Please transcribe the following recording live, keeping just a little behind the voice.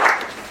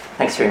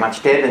Thanks very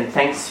much, Deb, and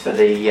thanks for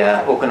the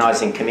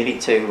organising committee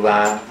to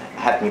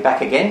have me back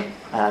again.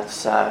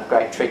 It's a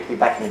great treat to be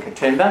back in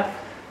Katoomba,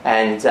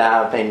 and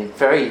I've been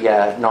very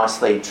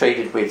nicely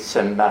treated with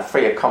some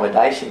free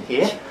accommodation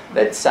here.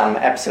 That's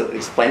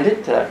absolutely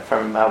splendid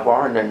from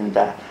Warren and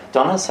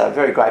Donna, so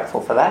very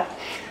grateful for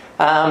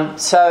that.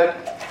 So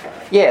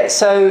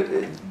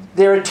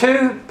there are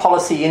two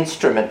policy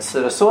instruments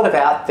that are sort of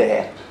out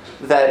there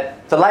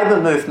that the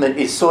Labor movement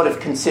is sort of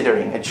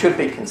considering, it should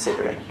be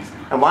considering.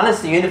 And one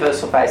is the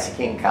universal basic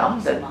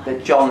income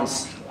that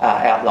John's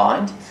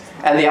outlined,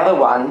 and the other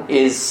one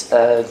is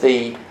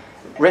the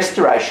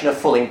restoration of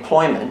full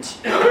employment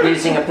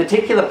using a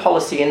particular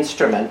policy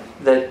instrument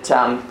that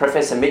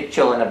Professor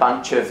Mitchell and a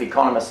bunch of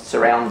economists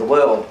around the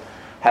world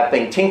have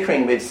been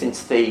tinkering with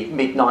since the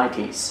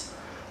mid-90s,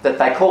 that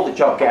they call the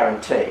job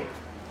guarantee.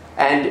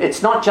 And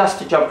it's not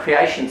just a job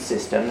creation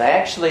system, they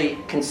actually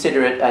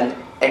consider it an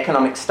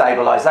economic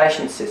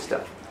stabilisation system.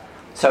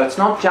 So it's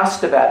not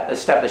just about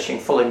establishing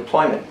full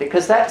employment,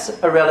 because that's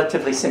a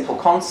relatively simple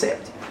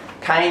concept.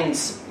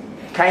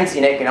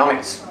 Keynesian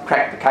economics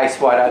cracked the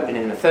case wide open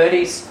in the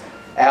 30s.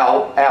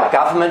 Our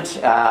government,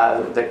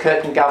 the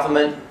Quirk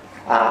government,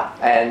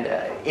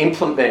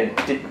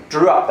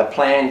 drew up the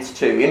plans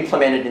to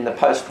implement it in the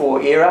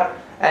post-war era,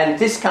 and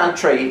this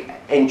country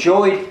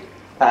enjoyed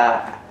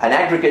an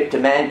aggregate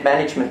demand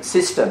management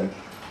system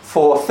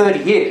for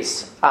 30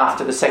 years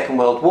after the Second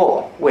World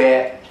War,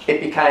 where it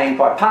became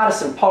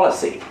bipartisan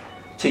policy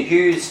to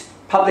use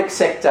public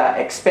sector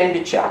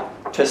expenditure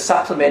to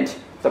supplement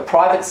the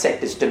private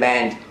sector's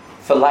demand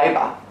for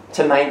labour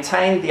to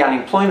maintain the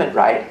unemployment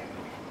rate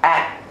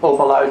at or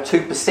below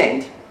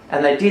 2%,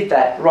 and they did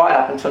that right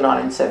up until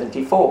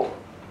 1974.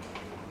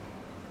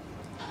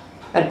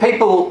 And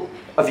people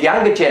of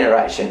younger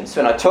generations,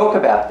 when I talk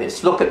about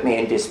this, look at me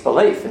in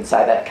disbelief and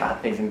say that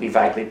can't even be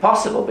vaguely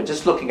possible. But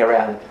just looking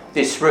around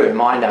this room,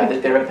 I know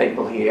that there are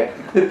people here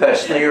who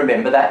personally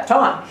remember that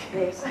time.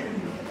 Yes.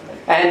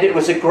 And it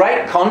was a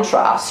great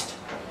contrast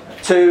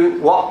to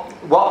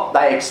what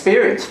they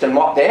experienced and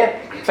what their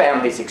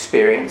families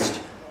experienced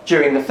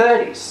during the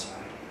 30s,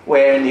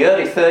 where in the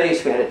early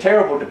 30s we had a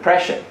terrible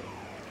depression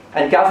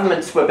and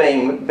governments were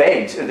being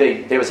begged.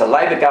 There was a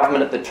Labor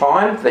government at the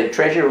time. The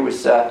Treasurer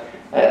was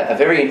a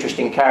very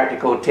interesting character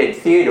called Ted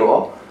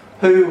Theodore,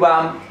 who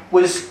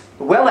was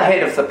well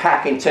ahead of the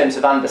pack in terms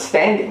of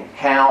understanding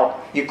how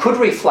you could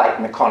reflate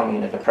an economy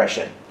in a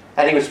depression.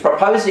 And he was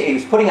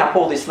putting up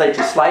all this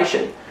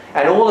legislation,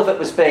 and all of it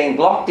was being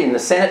blocked in the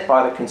Senate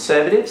by the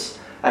Conservatives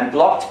and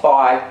blocked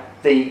by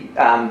the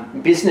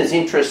business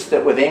interests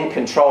that were then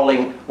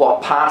controlling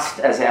what passed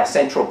as our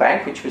central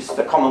bank, which was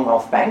the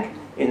Commonwealth Bank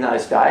in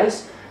those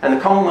days. And the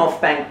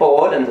Commonwealth Bank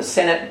Board and the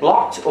Senate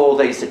blocked all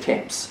these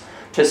attempts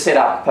to set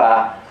up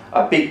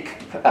a big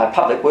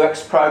public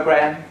works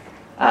program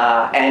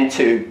and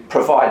to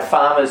provide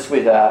farmers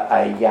with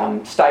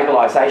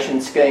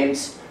stabilisation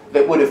schemes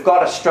that would have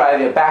got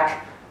Australia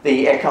back,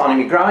 the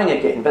economy growing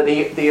again. But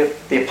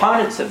the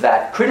opponents of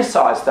that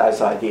criticised those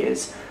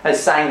ideas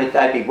as saying that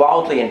they'd be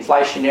wildly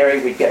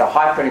inflationary, we'd get a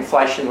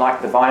hyperinflation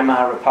like the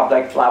Weimar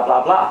Republic, blah,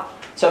 blah, blah.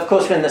 So of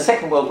course when the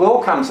Second World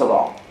War comes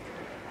along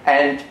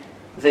and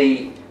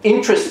the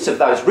interests of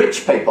those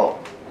rich people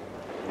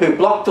who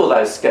blocked all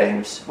those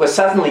schemes were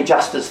suddenly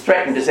just as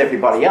threatened as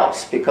everybody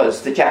else,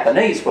 because the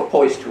Japanese were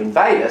poised to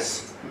invade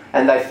us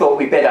and they thought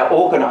we better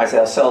organise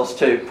ourselves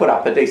to put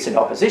up a decent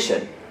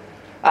opposition.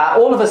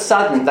 All of a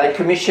sudden they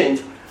commissioned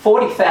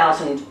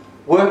 40,000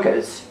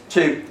 workers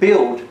to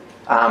build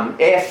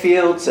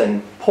airfields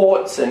and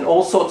ports and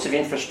all sorts of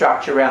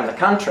infrastructure around the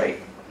country,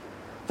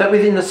 that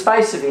within the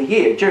space of a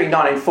year, during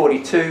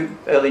 1942,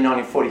 early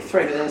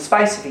 1943, within the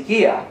space of a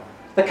year,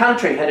 the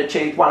country had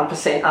achieved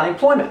 1%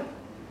 unemployment.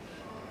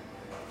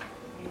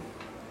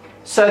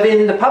 So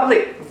then the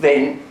public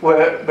then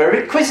were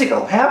very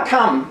quizzical. How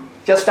come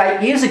just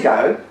 8 years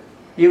ago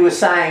you were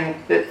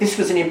saying that this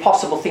was an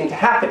impossible thing to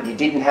happen? You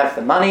didn't have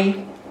the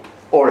money,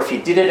 or if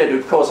you did it, it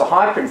would cause a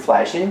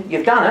hyperinflation.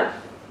 You've done it,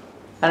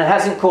 and it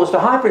hasn't caused a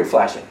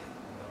hyperinflation.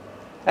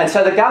 And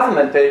so the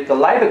government, the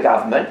Labor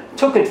government,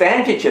 took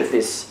advantage of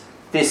this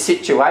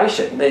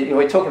situation.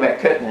 We're talking about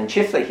Curtin and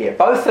Chifley here.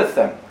 Both of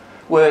them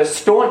were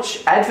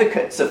staunch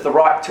advocates of the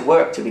right to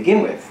work to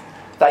begin with.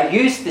 They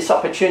used this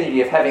opportunity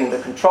of having the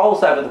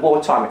controls over the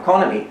wartime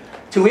economy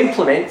to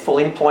implement full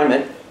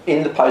employment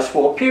in the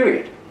post-war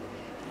period.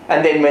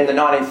 And then when the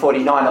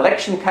 1949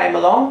 election came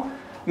along,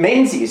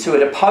 Menzies, who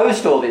had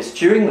opposed all this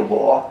during the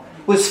war,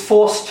 was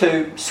forced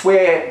to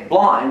swear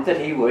blind that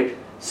he would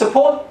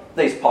support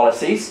these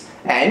policies,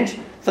 and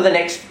for the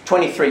next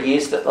 23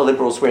 years that the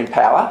Liberals were in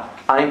power,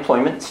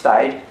 unemployment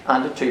stayed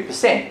under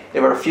 2%.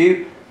 There were a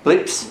few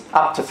blips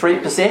up to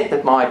 3%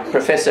 that my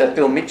Professor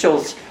Bill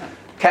Mitchell's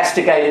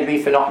castigated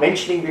me for not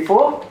mentioning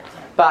before,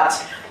 but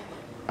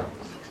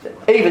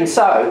even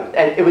so,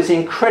 it was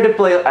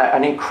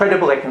an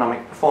incredible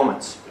economic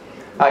performance.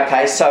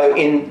 Okay, so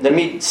in the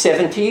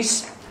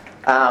mid-70s,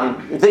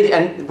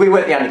 and we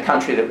weren't the only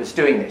country that was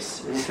doing this.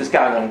 This was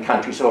going on in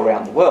countries all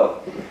around the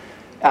world.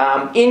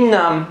 In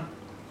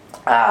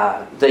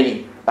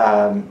the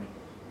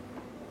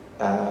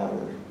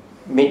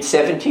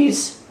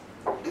mid-70s,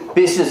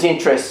 business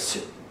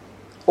interests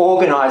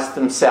organised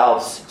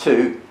themselves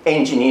to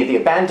engineer the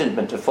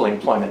abandonment of full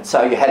employment.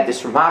 So you had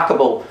this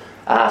remarkable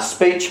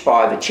speech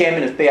by the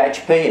chairman of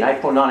BHP in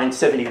April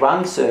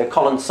 1971, Sir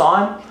Colin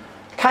Syme,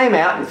 came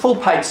out in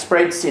full-page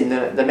spreads in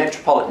the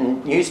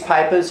metropolitan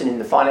newspapers and in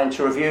the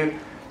Financial Review,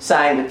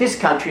 saying that this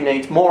country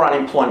needs more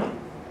unemployment.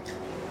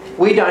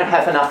 We don't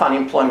have enough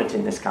unemployment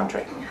in this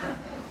country.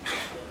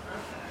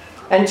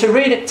 And to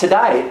read it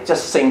today, it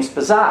just seems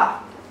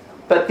bizarre.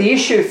 But the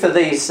issue for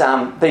these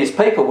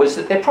people was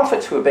that their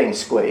profits were being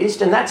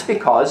squeezed, and that's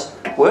because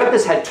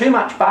workers had too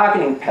much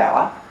bargaining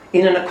power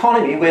in an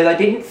economy where they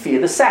didn't fear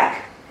the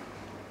sack.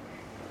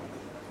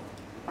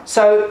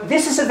 So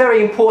this is a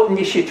very important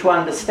issue to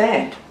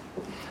understand.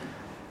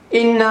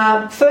 In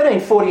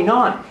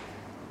 1349,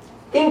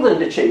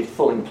 England achieved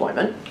full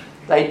employment.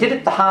 They did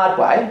it the hard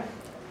way.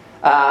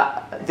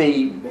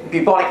 The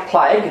bubonic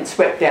plague had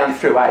swept down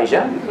through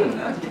Asia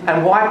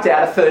and wiped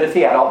out a third of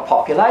the adult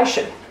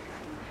population.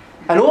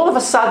 And all of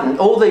a sudden,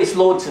 all these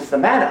lords of the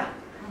manor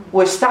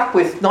were stuck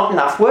with not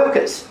enough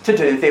workers to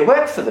do their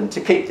work for them,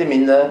 to keep them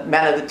in the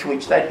manner to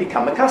which they'd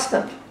become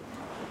accustomed.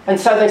 And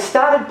so they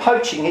started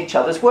poaching each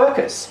other's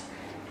workers.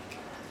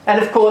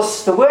 And of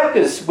course, the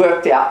workers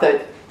worked out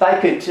that they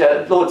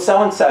could, Lord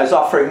so-and-so's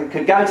offering,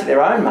 could go to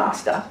their own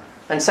master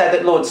and say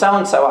that Lord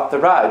so-and-so up the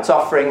road's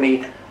offering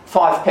me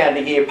 £5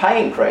 a year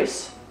pay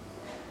increase.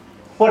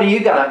 What are you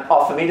going to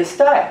offer me to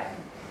stay?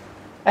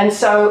 And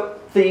so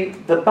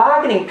the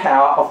bargaining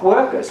power of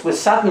workers was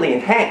suddenly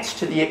enhanced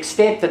to the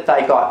extent that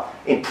they got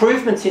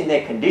improvements in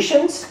their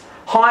conditions,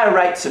 higher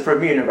rates of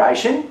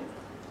remuneration,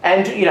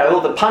 and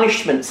all the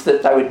punishments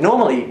that they would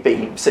normally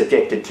be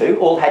subjected to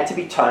all had to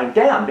be toned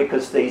down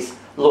because these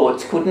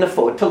lords couldn't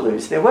afford to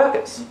lose their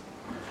workers.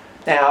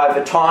 Now,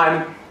 over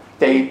time,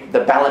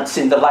 the balance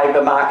in the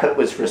labour market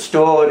was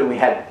restored and we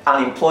had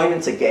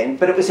unemployment again,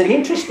 but it was an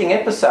interesting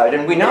episode,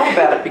 and we know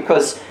about it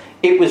because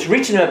it was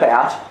written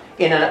about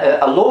in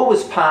a law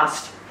was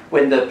passed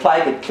when the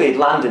plague had cleared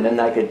London and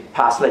they could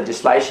pass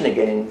legislation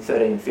again in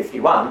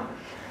 1351.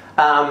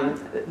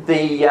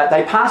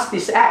 They passed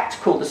this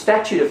act called the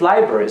Statute of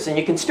Labourers, and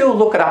you can still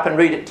look it up and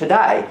read it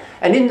today.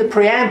 And in the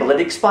preamble, it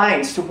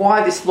explains to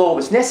why this law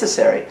was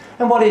necessary.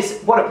 And what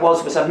it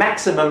was a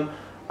maximum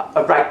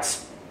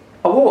rates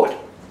award.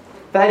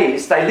 That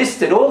is, they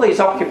listed all these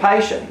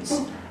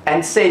occupations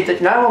and said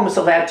that no one was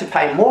allowed to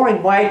pay more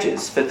in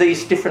wages for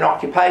these different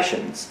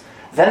occupations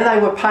than they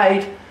were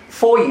paid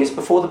 4 years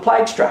before the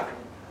plague struck.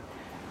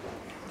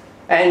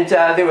 And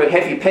there were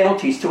heavy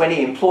penalties to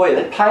any employer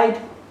that paid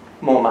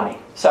more money.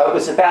 So it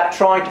was about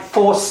trying to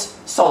force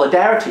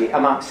solidarity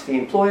amongst the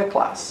employer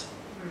class.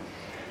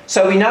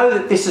 So we know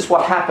that this is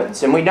what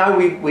happens, and we know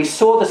we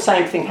saw the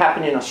same thing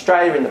happen in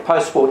Australia in the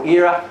post-war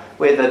era,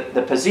 where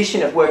the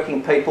position of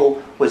working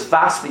people was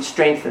vastly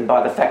strengthened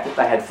by the fact that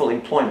they had full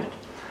employment.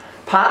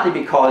 Partly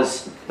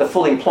because the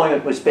full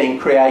employment was being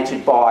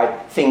created by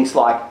things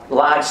like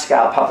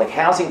large-scale public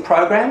housing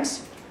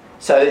programs.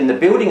 So in the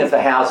building of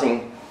the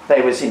housing,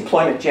 there was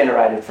employment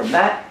generated from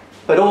that,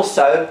 but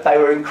also they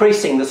were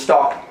increasing the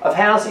stock of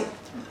housing.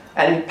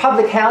 And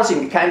public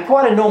housing became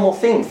quite a normal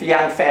thing for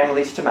young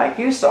families to make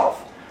use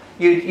of.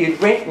 You'd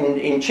rent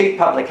in cheap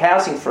public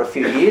housing for a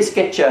few years,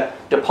 get your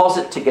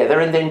deposit together,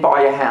 and then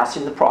buy your house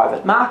in the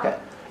private market.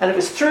 And it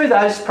was through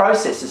those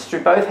processes,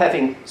 through both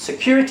having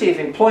security of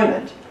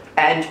employment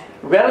and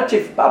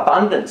relative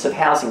abundance of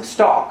housing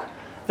stock,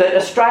 that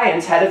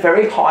Australians had a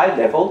very high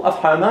level of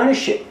home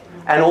ownership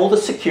and all the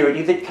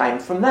security that came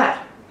from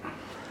that.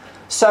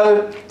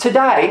 So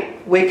today,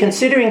 we're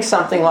considering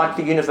something like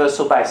the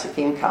universal basic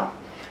income.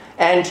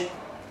 And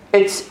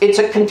it's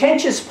a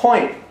contentious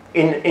point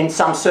in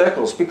some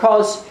circles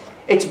because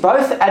it's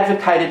both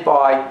advocated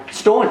by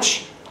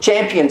staunch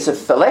champions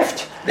of the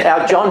left,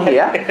 our John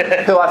here,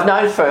 who I've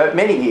known for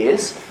many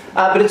years,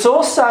 but it's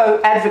also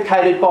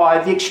advocated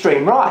by the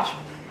extreme right.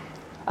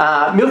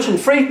 Milton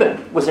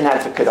Friedman was an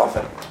advocate of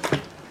it,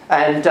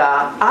 and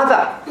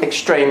other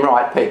extreme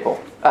right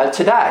people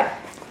today,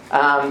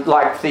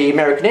 like the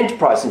American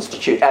Enterprise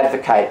Institute,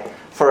 advocate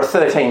for a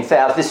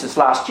 $13,000. This is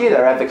last year.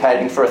 They're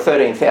advocating for a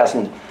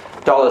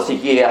 $13,000 a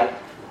year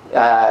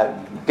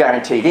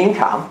guaranteed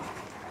income,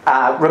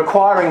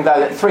 requiring though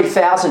that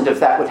 $3,000 of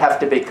that would have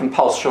to be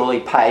compulsorily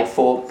paid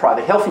for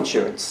private health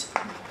insurance.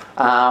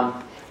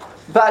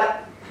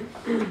 But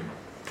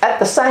at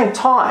the same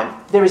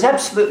time, there is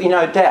absolutely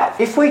no doubt,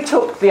 if we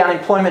took the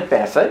unemployment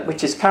benefit,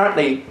 which is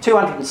currently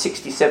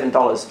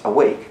 $267 a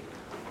week,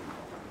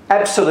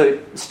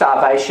 absolute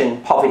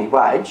starvation, poverty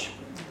wage,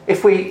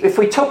 if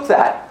we took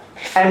that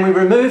and we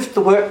removed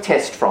the work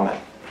test from it,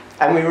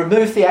 and we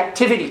removed the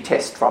activity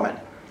test from it,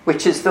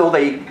 which is all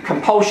the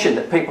compulsion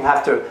that people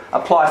have to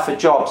apply for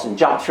jobs and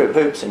jump through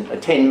hoops and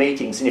attend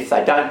meetings, and if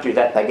they don't do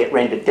that, they get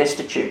rendered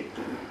destitute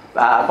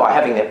by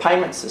having their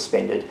payments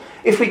suspended.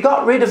 If we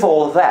got rid of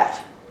all of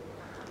that,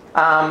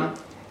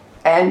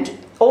 and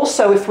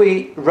also if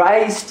we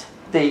raised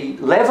the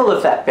level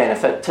of that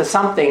benefit to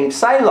something,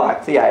 say,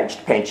 like the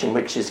aged pension,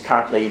 which is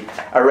currently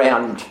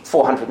around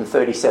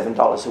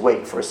 $437 a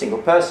week for a single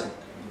person.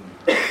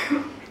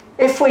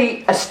 If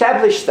we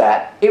establish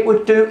that, it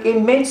would do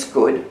immense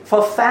good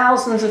for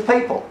thousands of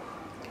people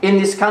in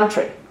this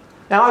country.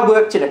 Now, I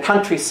worked in a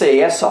country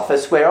CES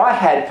office where I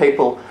had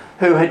people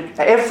who had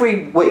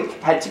every week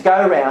had to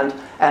go around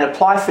and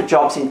apply for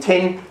jobs in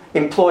 10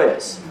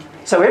 employers.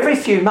 So every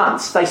few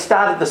months, they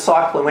started the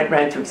cycle and went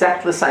round to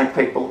exactly the same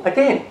people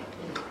again.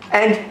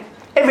 And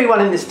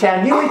everyone in this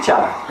town knew each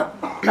other.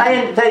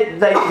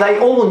 They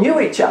all knew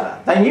each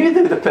other. They knew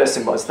who the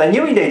person was. They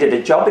knew he needed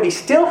a job, but he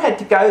still had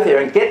to go there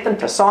and get them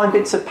to sign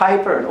bits of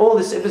paper and all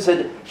this. It was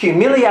a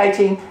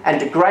humiliating and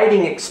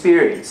degrading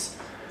experience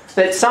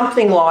that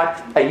something like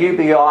a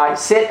UBI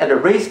set at a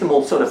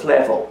reasonable sort of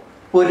level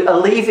would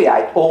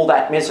alleviate all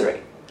that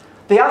misery.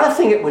 The other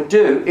thing it would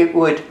do, it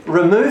would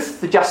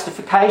remove the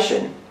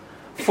justification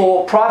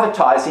for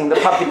privatising the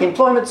public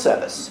employment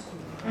service.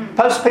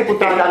 Most people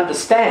don't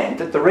understand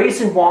that the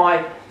reason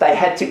why they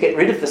had to get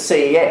rid of the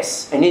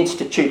CES and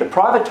institute a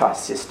privatised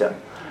system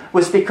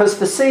was because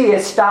the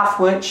CES staff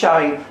weren't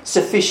showing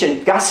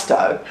sufficient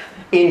gusto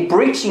in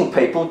breaching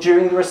people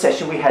during the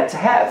recession we had to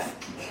have.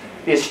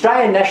 The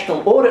Australian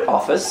National Audit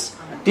Office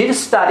did a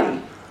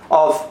study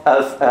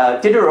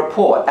did a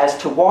report as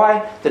to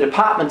why the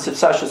Departments of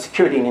Social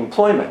Security and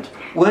Employment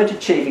weren't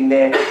achieving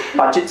their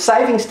budget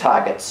savings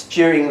targets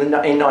in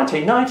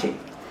 1990.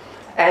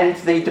 And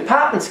the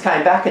departments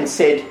came back and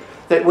said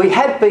that we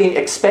had been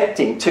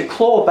expecting to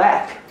claw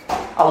back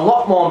a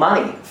lot more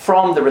money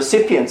from the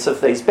recipients of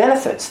these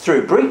benefits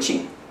through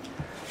breaching.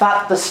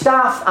 But the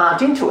staff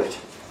aren't into it.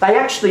 They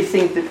actually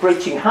think that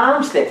breaching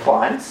harms their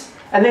clients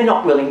and they're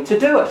not willing to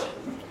do it.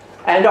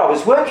 And I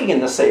was working in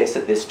the CS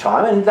at this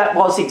time, and that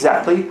was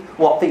exactly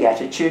what the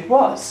attitude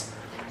was.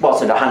 It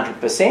wasn't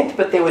 100%,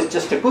 but there was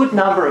just a good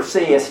number of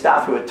CS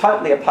staff who were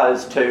totally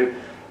opposed to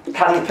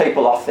cutting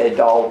people off their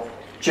dole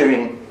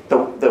during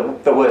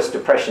the worst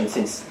depression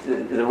since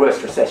the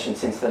worst recession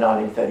since the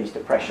 1930s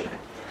depression.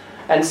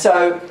 And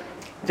so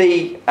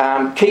the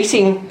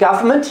Keating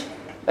government,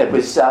 it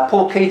was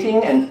Paul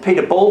Keating and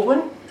Peter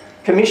Baldwin,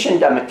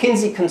 commissioned a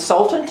McKinsey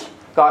consultant,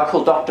 a guy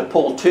called Dr.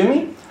 Paul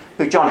Toomey,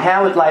 who John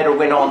Howard later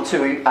went on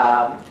to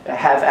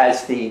have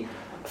as the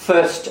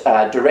first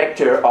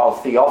director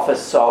of the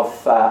Office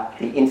of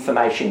the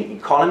Information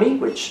Economy,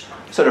 which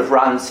sort of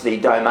runs the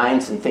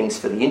domains and things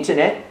for the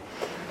internet.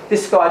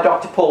 This guy,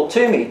 Dr. Paul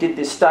Toomey, did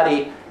this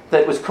study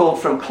that was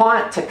called From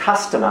Client to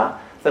Customer,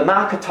 the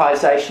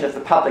Marketisation of the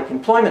Public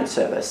Employment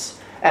Service.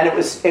 And it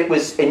was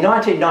in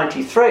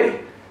 1993,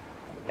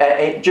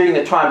 during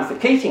the time of the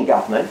Keating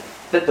government,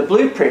 that the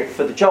blueprint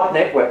for the Job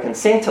Network and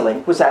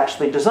Centrelink was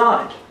actually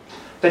designed.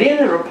 But in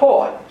the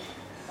report,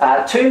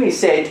 Toomey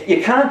said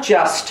you can't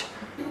just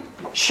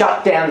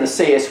shut down the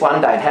CS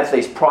one day and have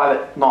these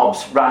private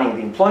mobs running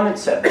the employment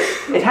service.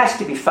 It has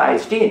to be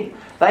phased in.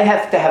 They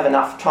have to have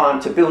enough time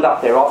to build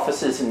up their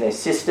offices and their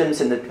systems,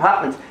 and the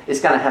department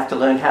is going to have to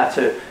learn how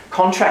to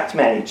contract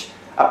manage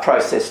a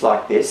process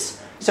like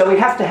this. So we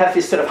have to have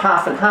this sort of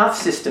half and half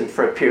system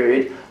for a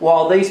period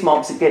while these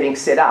mobs are getting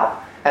set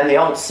up and the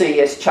old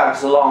CES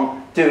chugs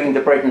along doing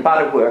the bread and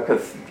butter work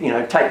of,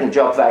 taking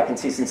job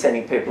vacancies and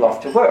sending people off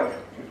to work.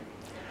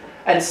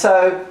 And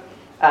so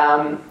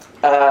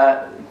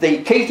the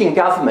Keating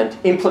government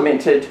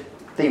implemented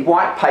the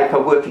White Paper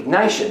Working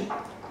Nation,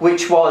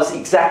 which was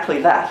exactly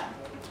that.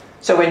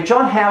 So when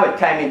John Howard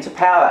came into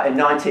power in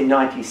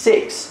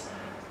 1996,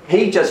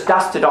 he just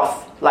dusted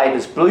off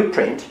Labor's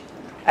blueprint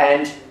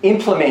and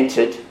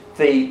implemented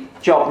the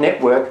job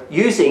network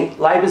using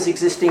Labor's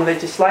existing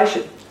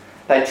legislation.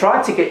 They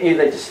tried to get new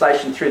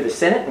legislation through the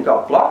Senate and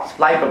got blocked.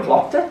 Labor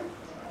blocked it.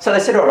 So they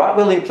said, all right,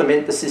 we'll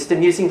implement the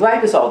system using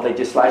Labor's old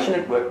legislation.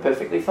 It worked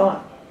perfectly fine.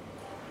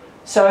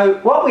 So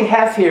what we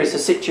have here is a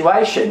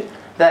situation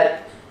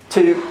that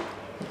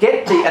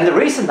and the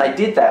reason they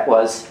did that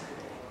was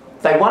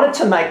they wanted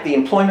to make the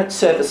employment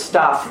service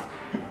staff,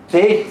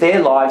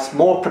 their lives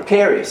more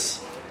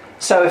precarious.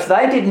 So if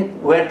they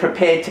weren't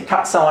prepared to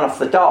cut someone off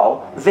the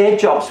dole, their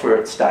jobs were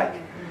at stake.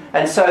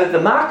 And so the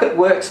market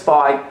works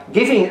by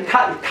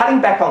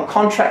cutting back on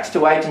contracts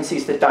to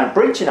agencies that don't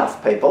breach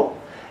enough people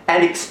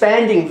and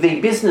expanding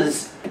the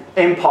business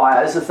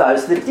empires of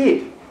those that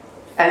did.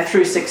 And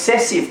through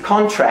successive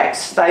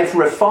contracts, they've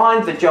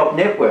refined the job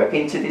network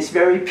into this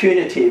very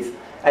punitive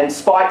and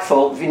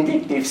spiteful,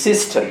 vindictive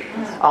system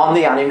on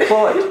the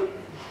unemployed.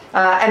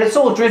 And it's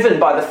all driven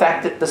by the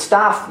fact that the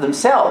staff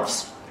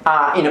themselves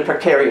are in a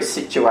precarious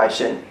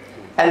situation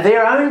and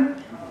their own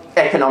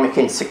economic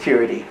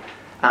insecurity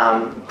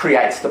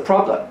creates the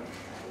problem.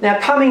 Now,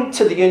 coming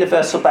to the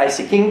universal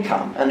basic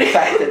income and the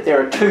fact that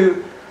there are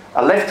two,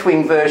 a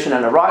left-wing version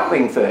and a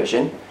right-wing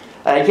version,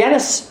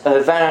 Yanis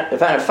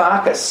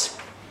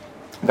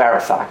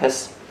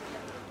Varoufakis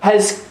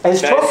has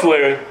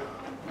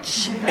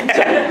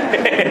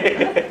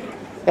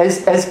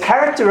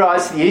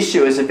characterised the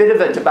issue as a bit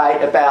of a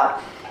debate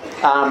about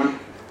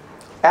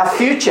our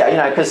future,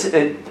 because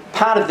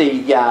part of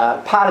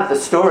the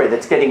story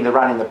that's getting the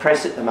run in the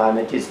press at the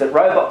moment is that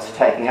robots are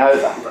taking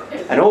over,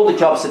 and all the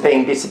jobs are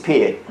being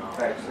disappeared.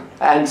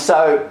 And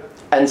so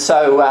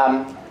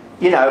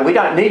we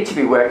don't need to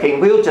be working.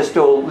 We'll just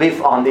all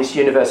live on this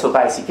universal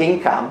basic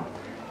income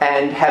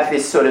and have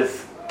this sort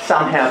of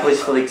somehow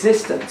blissful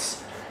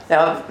existence.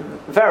 Now,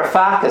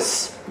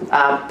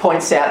 Varoufakis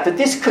points out that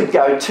this could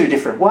go two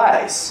different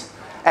ways.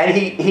 And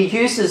he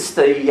uses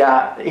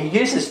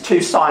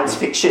two science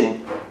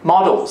fiction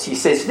models. He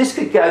says this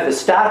could go the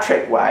Star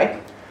Trek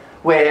way,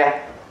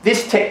 where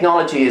this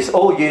technology is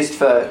all used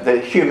for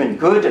the human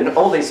good, and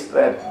all these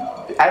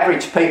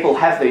average people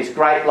have these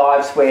great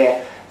lives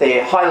where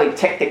they're highly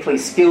technically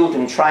skilled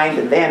and trained,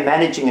 and they're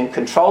managing and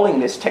controlling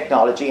this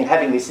technology and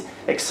having this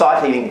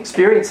exciting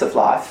experience of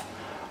life.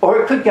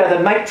 Or it could go the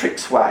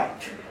Matrix way,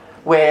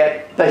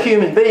 where the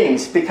human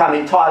beings become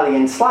entirely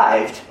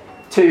enslaved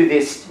to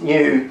this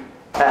new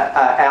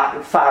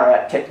far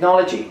out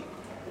technology.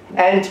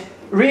 And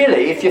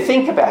really, if you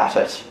think about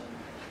it,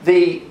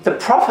 the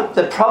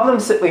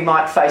problems that we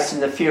might face in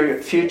the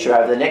future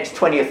over the next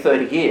 20 or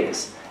 30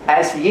 years,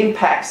 as the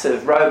impacts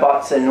of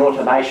robots and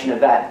automation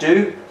of that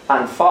do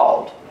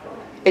unfold,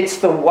 it's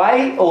the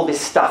way all this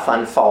stuff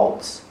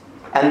unfolds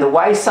and the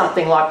way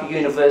something like a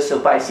universal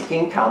basic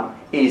income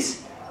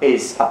is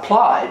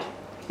applied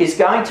is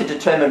going to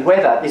determine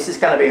whether this is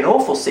going to be an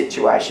awful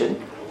situation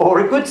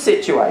or a good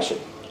situation.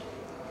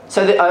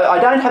 So I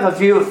don't have a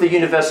view of the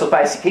universal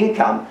basic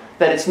income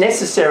that it's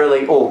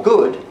necessarily all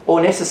good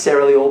or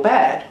necessarily all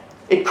bad.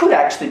 It could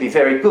actually be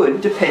very good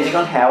depending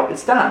on how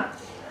it's done.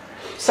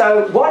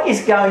 So what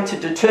is going to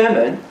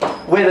determine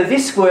whether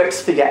this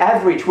works for your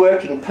average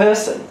working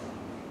person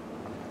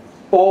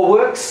or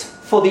works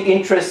for the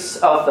interests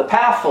of the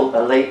powerful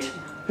elite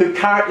who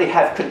currently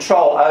have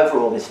control over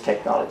all this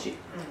technology?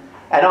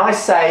 And I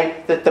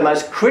say that the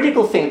most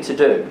critical thing to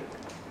do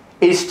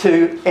is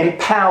to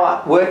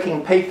empower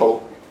working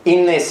people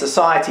in their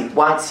society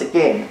once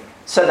again,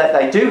 so that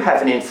they do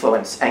have an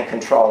influence and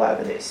control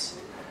over this.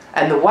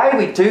 And the way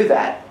we do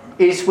that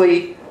is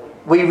we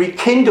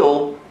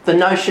rekindle the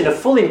notion of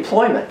full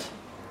employment,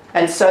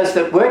 and so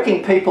that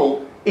working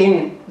people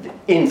in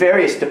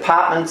various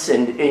departments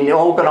and in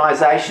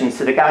organisations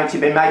that are going to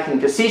be making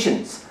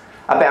decisions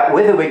about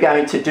whether we're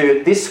going to do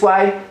it this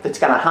way that's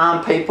going to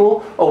harm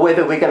people, or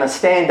whether we're going to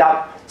stand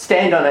on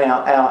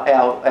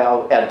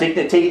our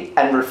dignity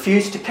and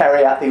refuse to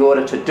carry out the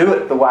order to do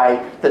it the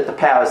way that the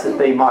powers that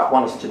be might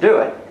want us to do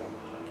it.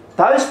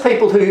 Those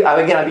people who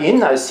are going to be in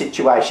those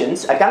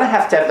situations are going to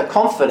have the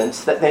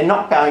confidence that they're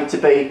not going to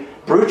be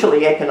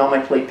brutally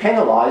economically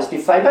penalised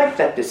if they make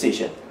that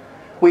decision.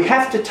 We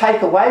have to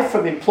take away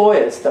from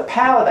employers the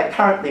power they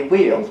currently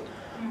wield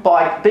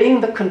by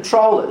being the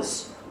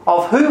controllers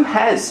of who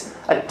has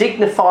a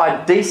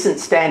dignified, decent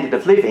standard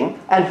of living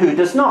and who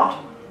does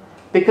not.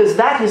 Because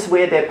that is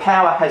where their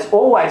power has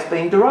always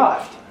been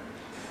derived.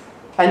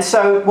 And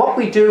so what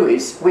we do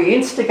is we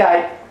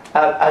instigate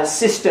a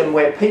system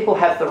where people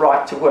have the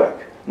right to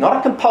work. Not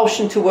a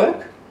compulsion to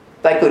work.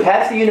 They could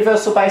have the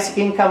universal basic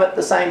income at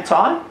the same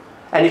time.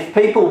 And if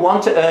people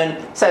want to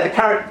earn, say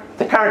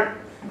the current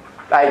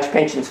age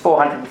pension is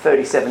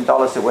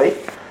 $437 a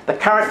week. The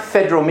current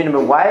federal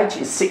minimum wage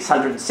is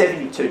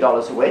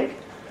 $672 a week.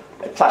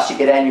 Plus you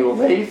get annual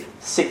leave,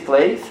 sick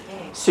leave,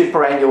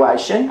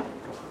 superannuation,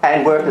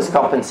 and workers'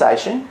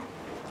 compensation.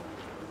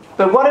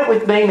 But what it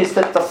would mean is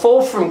that the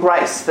fall from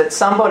grace that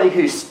somebody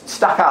who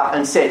stuck up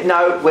and said,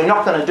 no, we're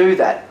not going to do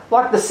that,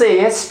 like the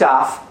CES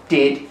staff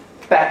did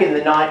back in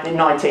the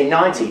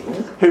 1990,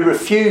 who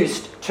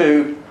refused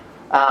to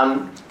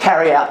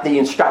carry out the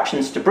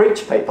instructions to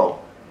breach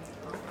people.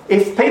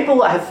 If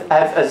people have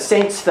a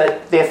sense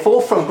that their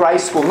fall from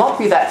grace will not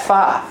be that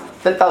far,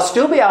 that they'll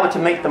still be able to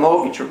meet the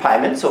mortgage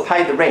repayments or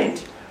pay the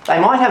rent, they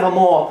might have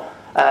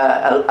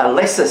a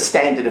lesser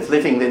standard of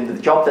living than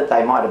the job that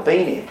they might have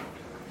been in.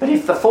 But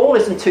if the fall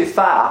isn't too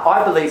far,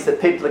 I believe that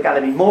people are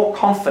going to be more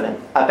confident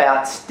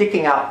about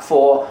sticking up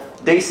for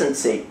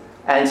decency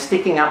and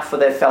sticking up for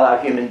their fellow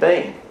human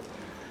being.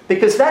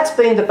 Because that's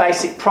been the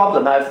basic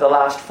problem over the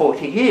last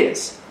 40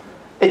 years.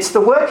 It's the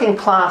working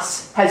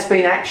class has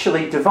been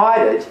actually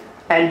divided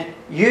and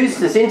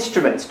used as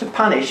instruments to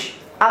punish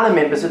other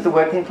members of the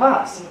working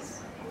class.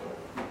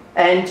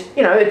 And,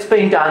 it's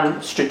been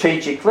done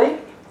strategically.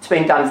 It's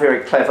been done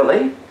very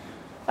cleverly.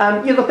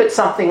 You look at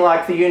something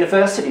like the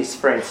universities,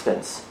 for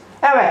instance.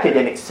 Our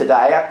academics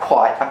today are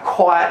quite a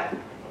quiet,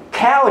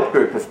 coward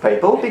group of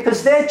people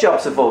because their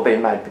jobs have all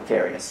been made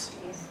precarious.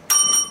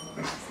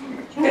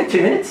 2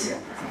 minutes?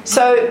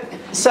 So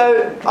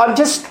I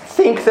just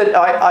think that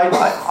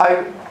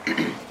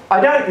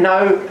I don't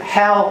know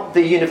how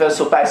the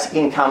universal basic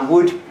income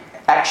would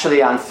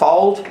actually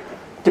unfold.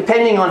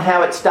 Depending on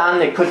how it's done,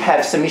 there could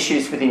have some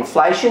issues with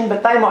inflation,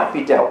 but they might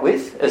be dealt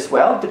with as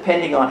well,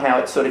 depending on how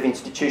it's sort of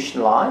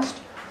institutionalised.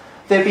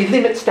 There'd be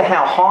limits to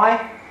how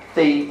high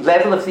the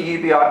level of the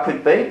UBI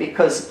could be,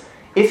 because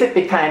if it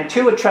became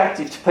too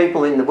attractive to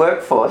people in the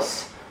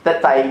workforce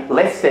that they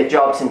left their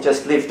jobs and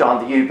just lived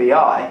on the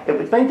UBI, it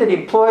would mean that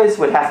employers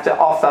would have to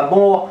offer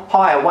more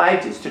higher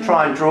wages to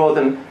try and draw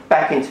them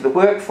back into the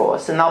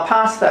workforce, and they'll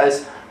pass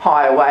those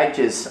higher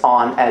wages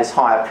on as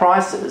higher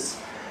prices.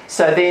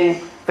 So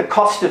then the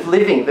cost of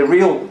living, the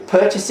real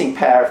purchasing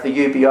power of the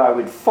UBI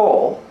would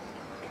fall.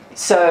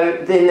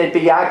 So then there'd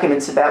be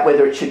arguments about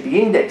whether it should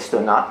be indexed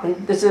or not. And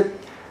there's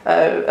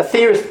a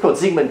theorist called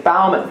Zygmunt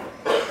Bauman,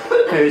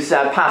 who's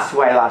passed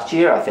away last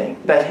year, I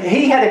think. But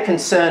he had a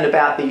concern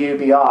about the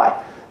UBI,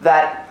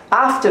 that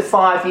after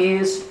 5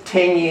 years,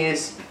 10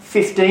 years,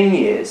 15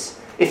 years,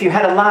 if you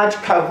had a large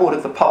cohort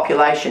of the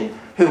population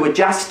who were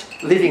just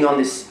living on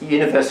this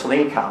universal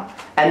income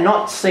and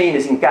not seen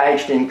as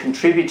engaged in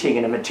contributing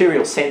in a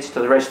material sense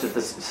to the rest of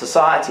the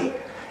society,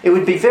 it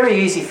would be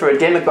very easy for a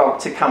demagogue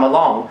to come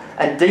along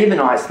and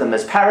demonise them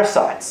as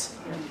parasites,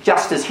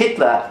 just as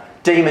Hitler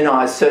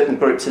demonised certain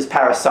groups as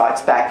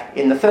parasites back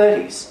in the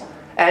 30s.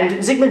 And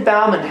Zygmunt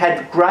Bauman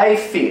had grave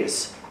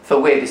fears for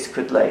where this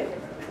could lead.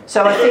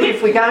 So I think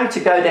if we're going to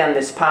go down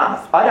this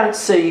path, I don't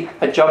see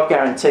a job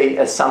guarantee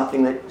as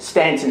something that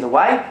stands in the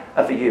way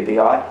of a UBI.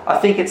 I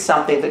think it's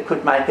something that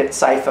could make it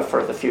safer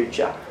for the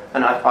future.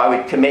 And I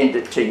would commend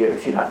it to you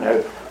if you don't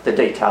know the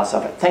details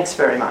of it. Thanks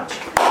very much.